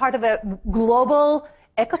they're all part of a global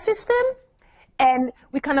ecosystem. And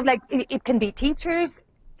we kind of like, it can be teachers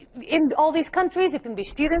in all these countries, it can be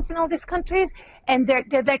students in all these countries, and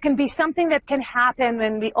there can be something that can happen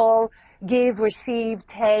when we all give, receive,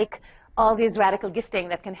 take, all these radical gifting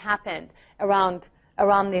that can happen around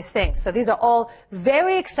these things. So these are all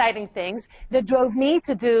very exciting things that drove me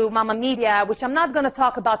to do MaMaMedia, which I'm not going to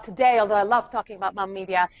talk about today, although I love talking about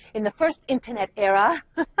MaMaMedia, in the first internet era.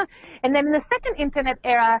 And then in the second internet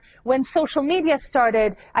era, when social media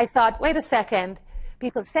started, I thought, wait a second.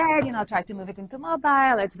 People said, you know, try to move it into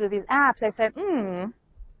mobile, let's do these apps. I said,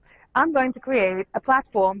 I'm going to create a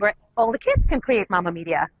platform where all the kids can create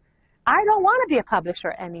MaMaMedia. I don't want to be a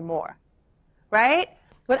publisher anymore, right?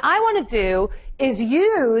 What I want to do is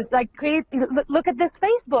use, like, look at this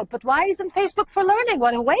Facebook, but why isn't Facebook for learning?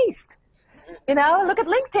 What a waste. You know, look at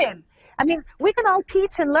LinkedIn. I mean, we can all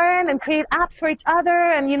teach and learn and create apps for each other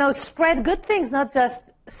and, you know, spread good things, not just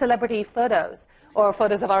celebrity photos or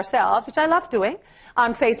photos of ourselves, which I love doing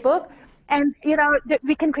on Facebook. And, you know,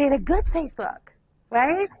 we can create a good Facebook,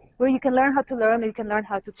 right? Where you can learn how to learn and you can learn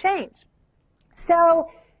how to change. So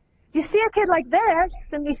you see a kid like this,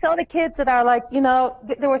 and you saw the kids that are like, you know,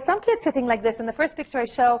 there were some kids sitting like this. In the first picture I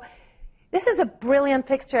show, this is a brilliant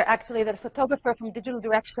picture, actually, that a photographer from Digital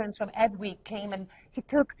Directions from Ed Week came and he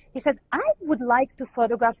says, I would like to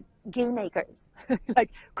photograph game makers, like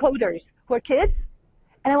coders who are kids,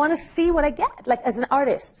 and I want to see what I get, like as an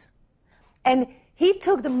artist. And he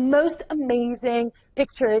took the most amazing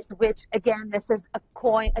pictures, which, again, this is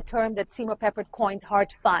a term that Seymour Papert coined,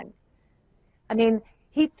 heart fun. I mean,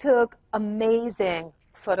 he took amazing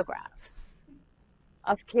photographs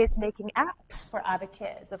of kids making apps for other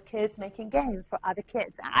kids, of kids making games for other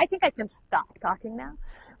kids. I think I can stop talking now.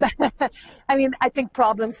 I mean, I think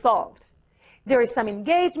problem solved. There is some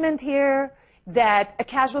engagement here that a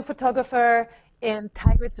casual photographer in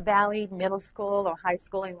Tigris Valley Middle School or high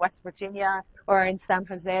school in West Virginia or in San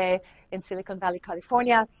Jose in Silicon Valley,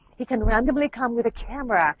 California, he can randomly come with a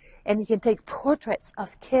camera and he can take portraits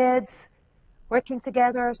of kids working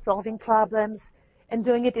together, solving problems, and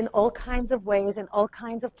doing it in all kinds of ways, in all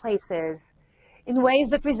kinds of places, in ways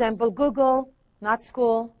that resemble Google, not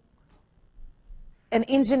school, an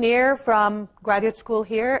engineer from graduate school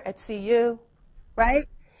here at CU, right?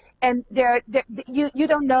 And you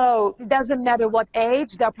don't know, it doesn't matter what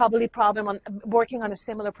age, they're probably working on a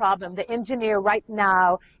similar problem. The engineer right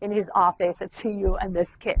now in his office at CU and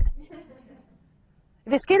this kid.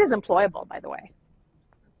 This kid is employable, by the way.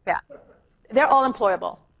 Yeah, they're all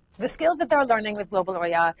employable. The skills that they're learning with Global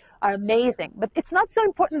Area are amazing, but it's not so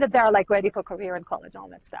important that they're like ready for career in college, all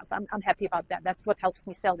that stuff. I'm happy about that. That's what helps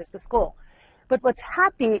me sell this to school. But what's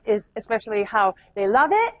happy is especially how they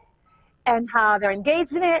love it, and how they're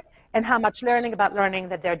engaged in it, and how much learning about learning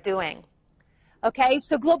that they're doing. Okay,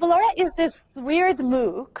 so Global Area is this weird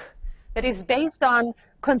MOOC that is based on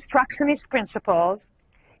constructionist principles,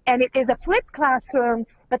 and it is a flipped classroom,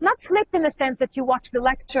 but not flipped in the sense that you watch the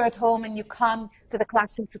lecture at home and you come to the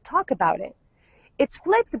classroom to talk about it. It's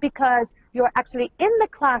flipped because you're actually in the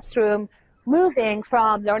classroom moving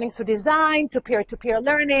from learning through design to peer-to-peer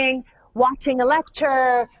learning, watching a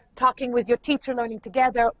lecture, talking with your teacher, learning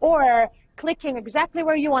together, or clicking exactly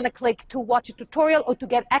where you want to click to watch a tutorial or to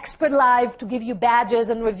get expert live to give you badges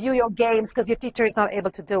and review your games because your teacher is not able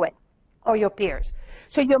to do it, or your peers.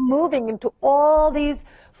 So you're moving into all these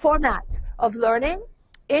formats of learning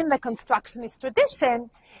in the constructionist tradition,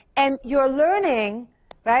 and you're learning,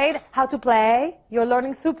 right, how to play. You're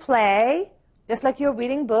learning through play, just like you're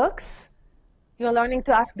reading books. You're learning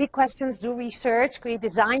to ask big questions, do research, create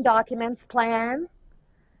design documents, plan.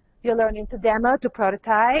 You're learning to demo, to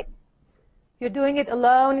prototype. You're doing it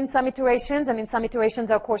alone in some iterations, and in some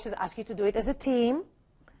iterations our courses ask you to do it as a team.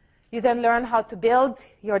 You then learn how to build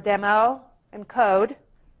your demo and code,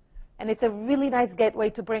 and it's a really nice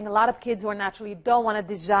gateway to bring a lot of kids who are naturally don't want to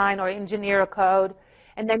design or engineer a code,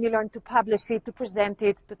 and then you learn to publish it, to present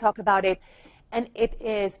it, to talk about it, and it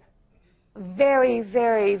is very,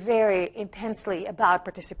 very, very intensely about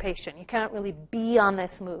participation. You cannot really be on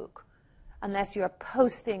this MOOC unless you're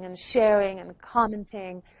posting and sharing and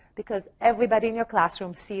commenting, because everybody in your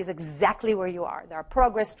classroom sees exactly where you are. There are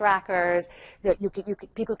progress trackers.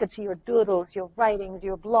 People can see your doodles, your writings,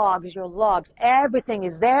 your blogs, your logs. Everything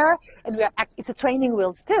is there, and it's a training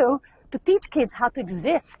wheels too to teach kids how to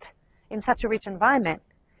exist in such a rich environment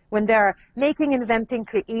when they're making, inventing,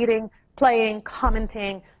 creating, playing,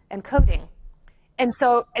 commenting, and coding. And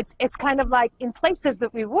so it's kind of like in places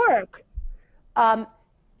that we work,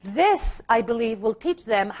 this, I believe, will teach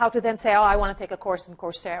them how to then say, oh, I want to take a course in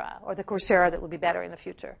Coursera, or the Coursera that will be better in the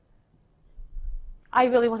future. I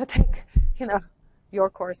really want to take, your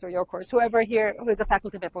course or your course, whoever here who is a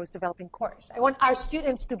faculty member who is developing course. I want our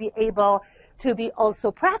students to be able to be also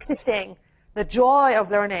practicing the joy of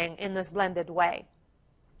learning in this blended way.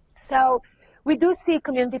 So we do see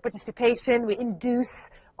community participation. We induce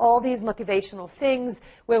all these motivational things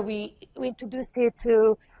where we introduce it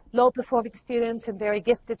to low-performing students and very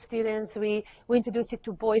gifted students. We introduced it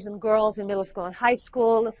to boys and girls in middle school and high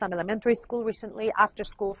school, some elementary school recently,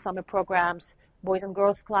 after-school summer programs, boys and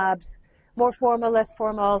girls clubs, more formal, less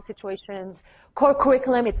formal situations. Core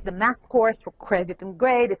curriculum, it's the math course for credit and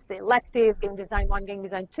grade. It's the elective, game design 1, game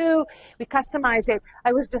design 2. We customize it.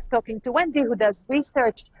 I was just talking to Wendy, who does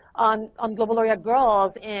research on global laureate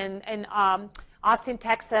girls in Austin,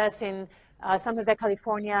 Texas, in San Jose,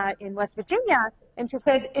 California, in West Virginia, and she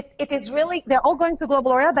says it is really, they're all going through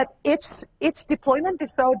global area, but each deployment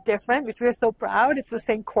is so different, which we're so proud. It's the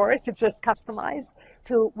same course, it's just customized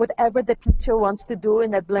to whatever the teacher wants to do in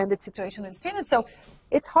that blended situation with students. So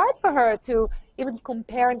it's hard for her to even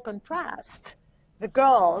compare and contrast the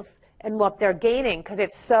girls and what they're gaining, because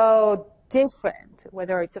it's so different,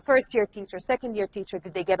 whether it's a first-year teacher, second-year teacher,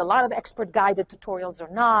 did they get a lot of expert guided tutorials or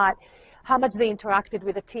not? How much they interacted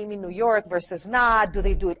with a team in New York versus not? Do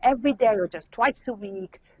they do it every day or just twice a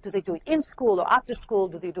week? Do they do it in school or after school?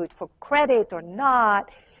 Do they do it for credit or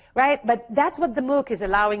not? Right? But that's what the MOOC is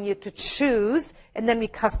allowing you to choose, and then we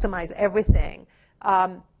customize everything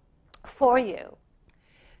for you.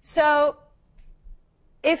 So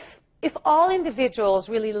if all individuals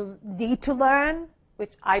really need to learn,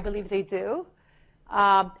 which I believe they do,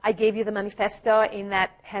 I gave you the manifesto in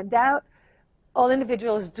that handout. All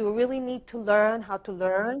individuals do really need to learn how to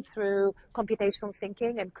learn through computational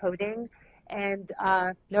thinking and coding, and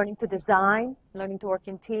learning to design, learning to work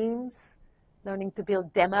in teams, learning to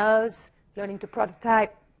build demos, learning to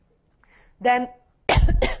prototype. Then,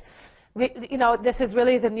 this is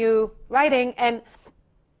really the new writing, and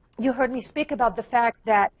you heard me speak about the fact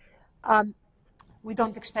that we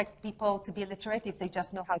don't expect people to be literate if they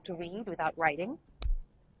just know how to read without writing.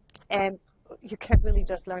 And you can't really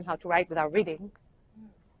just learn how to write without reading.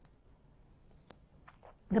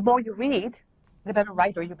 The more you read, the better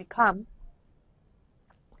writer you become.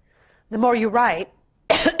 The more you write,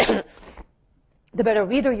 the better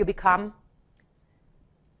reader you become.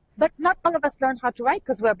 But not all of us learn how to write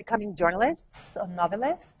because we're becoming journalists or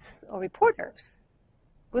novelists or reporters.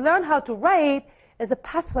 We learn how to write as a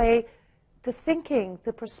pathway to thinking,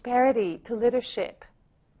 to prosperity, to leadership,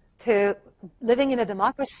 to living in a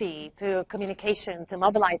democracy, to communication, to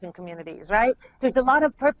mobilizing communities, right? There's a lot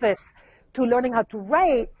of purpose to learning how to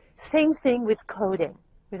write. Same thing with coding,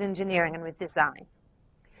 with engineering, and with design.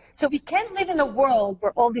 So we can't live in a world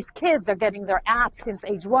where all these kids are getting their apps since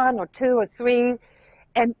age 1 or 2 or 3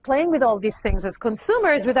 and playing with all these things as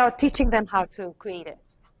consumers without teaching them how to create it,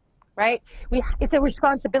 right? It's a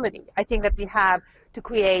responsibility, I think, that we have to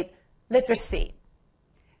create literacy.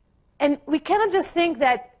 And we cannot just think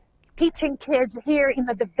that teaching kids here in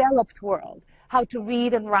the developed world how to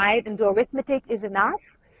read and write and do arithmetic is enough.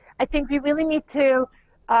 I think we really need to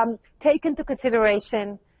take into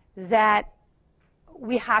consideration that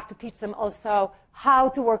we have to teach them also how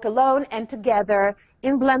to work alone and together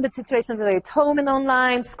in blended situations, whether it's home and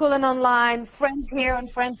online, school and online, friends here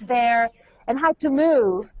and friends there, and how to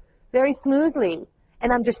move very smoothly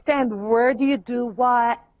and understand where do you do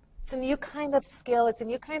what. It's a new kind of skill. It's a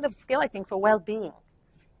new kind of skill, I think, for well-being,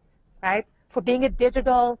 right? For being a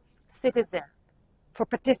digital citizen, for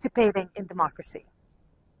participating in democracy.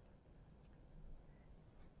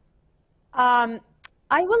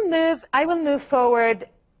 I will move forward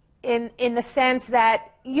in the sense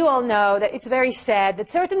that you all know that it's very sad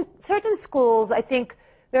that certain schools, I think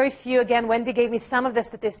very few, again, Wendy gave me some of the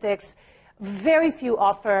statistics, very few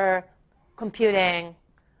offer computing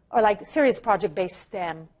or like serious project-based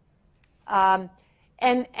STEM. And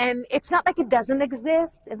it's not like it doesn't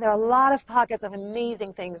exist, and there are a lot of pockets of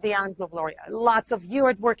amazing things beyond Gloria. Lots of you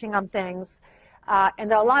are working on things, and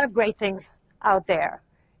there are a lot of great things out there,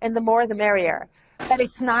 and the more the merrier. But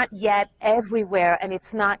it's not yet everywhere, and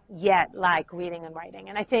it's not yet like reading and writing.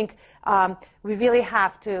 And I think we really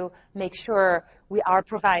have to make sure we are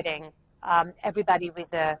providing everybody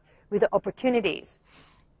with the opportunities.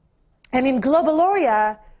 And in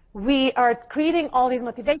Globaloria, we are creating all these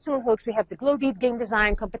motivational hooks. We have the Globeat game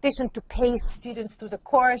design competition to pace students through the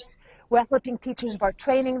course. We're helping teachers by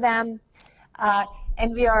training them.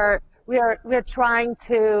 And we're trying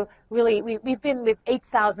to really, we've been with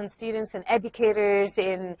 8,000 students and educators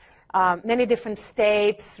in many different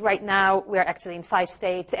states. Right now, we're actually in 5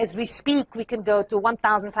 states. As we speak, we can go to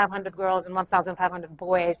 1,500 girls and 1,500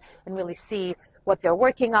 boys and really see what they're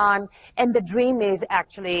working on. And the dream is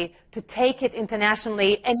actually to take it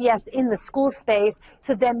internationally, and yes, in the school space,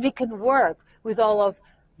 so then we can work with all of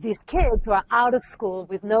these kids who are out of school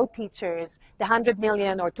with no teachers, the 100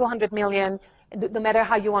 million or 200 million, no matter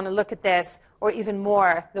how you want to look at this, or even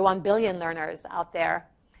more, the 1 billion learners out there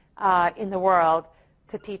in the world,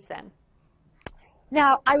 to teach them.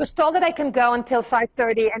 Now, I was told that I can go until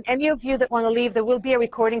 5:30, and any of you that want to leave, there will be a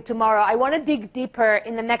recording tomorrow. I want to dig deeper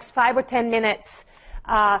in the next 5 or 10 minutes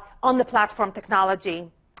on the platform technology.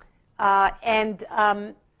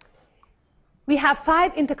 We have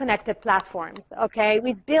 5 interconnected platforms, okay?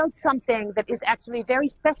 We've built something that is actually very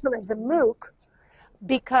special as a MOOC,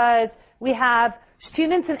 because we have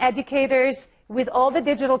students and educators with all the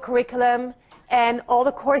digital curriculum and all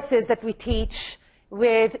the courses that we teach,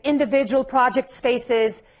 with individual project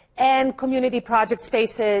spaces and community project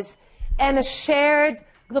spaces, and a shared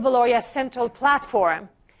Globaloria central platform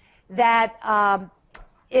that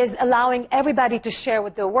is allowing everybody to share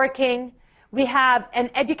what they're working. We have an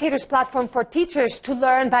educators platform for teachers to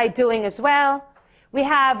learn by doing as well. We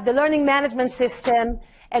have the learning management system,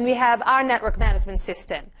 and we have our network management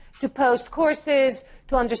system to post courses,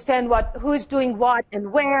 to understand who's doing what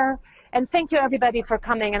and where. And thank you, everybody, for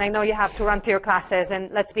coming. And I know you have to run to your classes,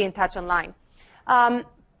 and let's be in touch online. And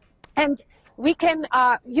you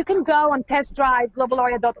can go on test drive,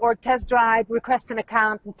 globaloria.org test drive, request an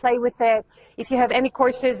account, and play with it. If you have any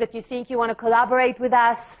courses that you think you want to collaborate with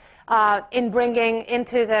us in bringing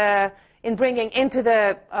into the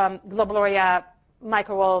Globaloria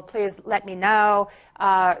microworld, please let me know.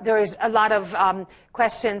 There is a lot of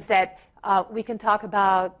questions that we can talk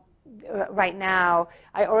about right now.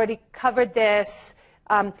 I already covered this.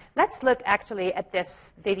 Let's look actually at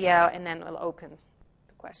this video, and then we'll open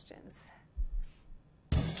the questions.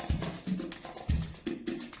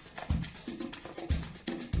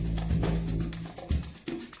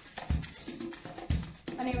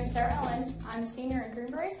 My name is Sarah Ellen. I'm a senior at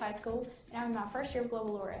Green Berets High School, and I'm in my first year of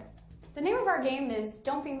Globaloria. The name of our game is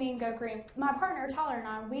Don't Be Mean, Go Green. My partner Tyler and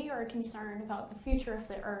I, we are concerned about the future of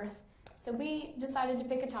the Earth. So we decided to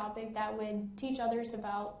pick a topic that would teach others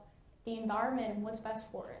about the environment and what's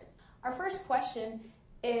best for it. Our first question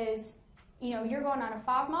is, you're going on a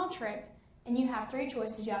 5-mile trip and you have 3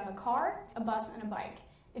 choices. You have a car, a bus, and a bike.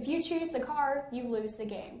 If you choose the car, you lose the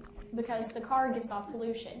game because the car gives off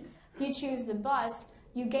pollution. If you choose the bus,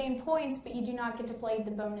 you gain points, but you do not get to play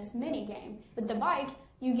the bonus mini game. With the bike,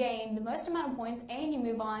 you gain the most amount of points and you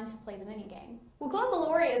move on to play the mini game. Well,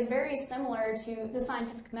 Globaloria is very similar to the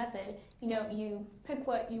scientific method. You pick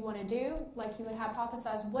what you want to do, like you would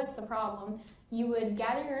hypothesize what's the problem. You would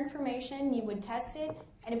gather your information, you would test it,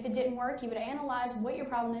 and if it didn't work, you would analyze what your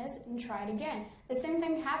problem is and try it again. The same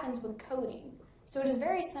thing happens with coding. So it is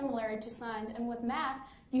very similar to science, and with math,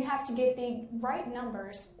 you have to get the right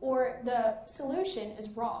numbers or the solution is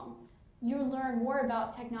wrong. You learn more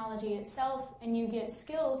about technology itself, and you get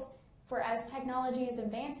skills for as technology is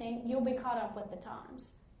advancing, you'll be caught up with the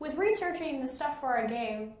times. With researching the stuff for our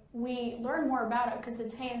game, we learn more about it because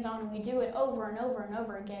it's hands-on and we do it over and over and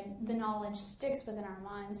over again. The knowledge sticks within our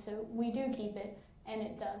minds, so we do keep it, and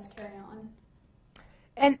it does carry on.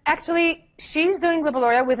 And actually, she's doing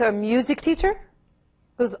Globaloria with her music teacher.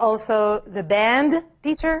 who's also the band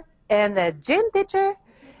teacher and the gym teacher.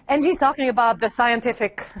 And she's talking about the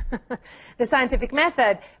scientific, the scientific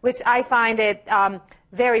method, which I find it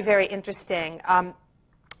very, very interesting.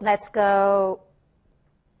 Let's go.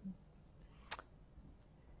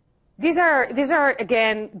 These are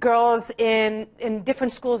again girls in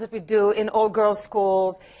different schools that we do in all girls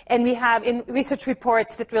schools, and we have in research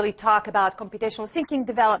reports that really talk about computational thinking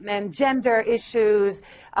development, gender issues,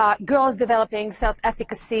 girls developing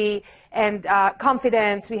self-efficacy and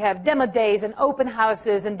confidence. We have demo days and open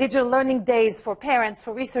houses and digital learning days for parents,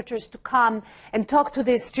 for researchers to come and talk to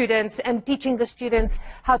these students and teaching the students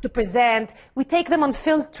how to present. We take them on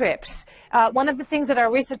field trips. One of the things that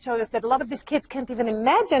our research shows is that a lot of these kids can't even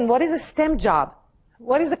imagine what is a STEM job,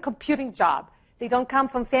 what is a computing job. They don't come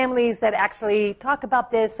from families that actually talk about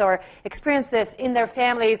this or experience this in their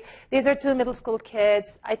families. These are 2 middle school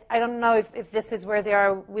kids. I don't know if this is where they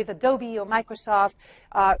are with Adobe or Microsoft.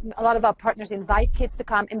 A lot of our partners invite kids to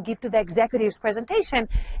come and give to the executives presentation.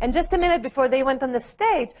 And just a minute before they went on the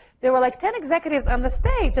stage, there were like 10 executives on the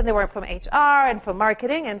stage, and they were from HR and from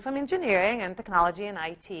marketing and from engineering and technology and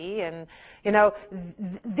IT. And, you know,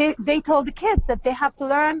 they told the kids that they have to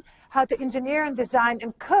learn how to engineer and design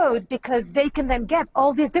and code, because they can then get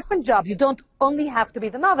all these different jobs. You don't only have to be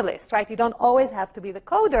the novelist, right? You don't always have to be the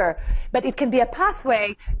coder, but it can be a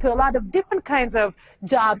pathway to a lot of different kinds of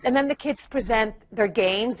jobs. And then the kids present their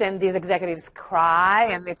games, and these executives cry,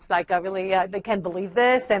 and it's like a really, they can't believe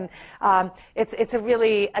this, and it's a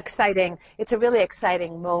really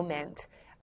exciting moment.